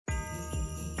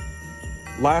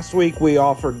Last week we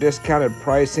offered discounted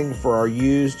pricing for our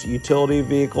used utility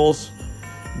vehicles.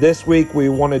 This week we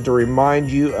wanted to remind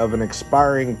you of an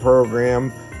expiring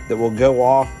program that will go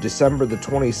off December the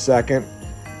 22nd,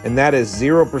 and that is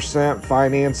 0%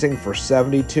 financing for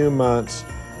 72 months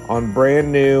on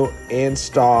brand new in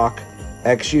stock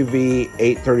XUV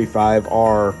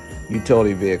 835R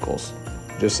utility vehicles,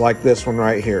 just like this one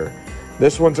right here.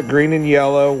 This one's a green and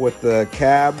yellow with the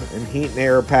cab and heat and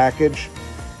air package.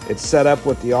 It's set up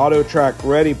with the AutoTrack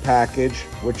Ready package,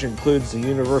 which includes the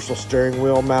universal steering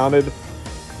wheel mounted.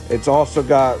 It's also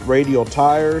got radial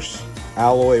tires,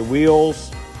 alloy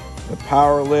wheels, the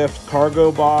power lift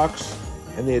cargo box,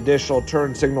 and the additional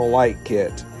turn signal light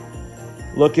kit.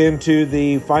 Look into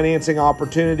the financing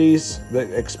opportunities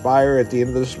that expire at the end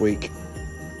of this week.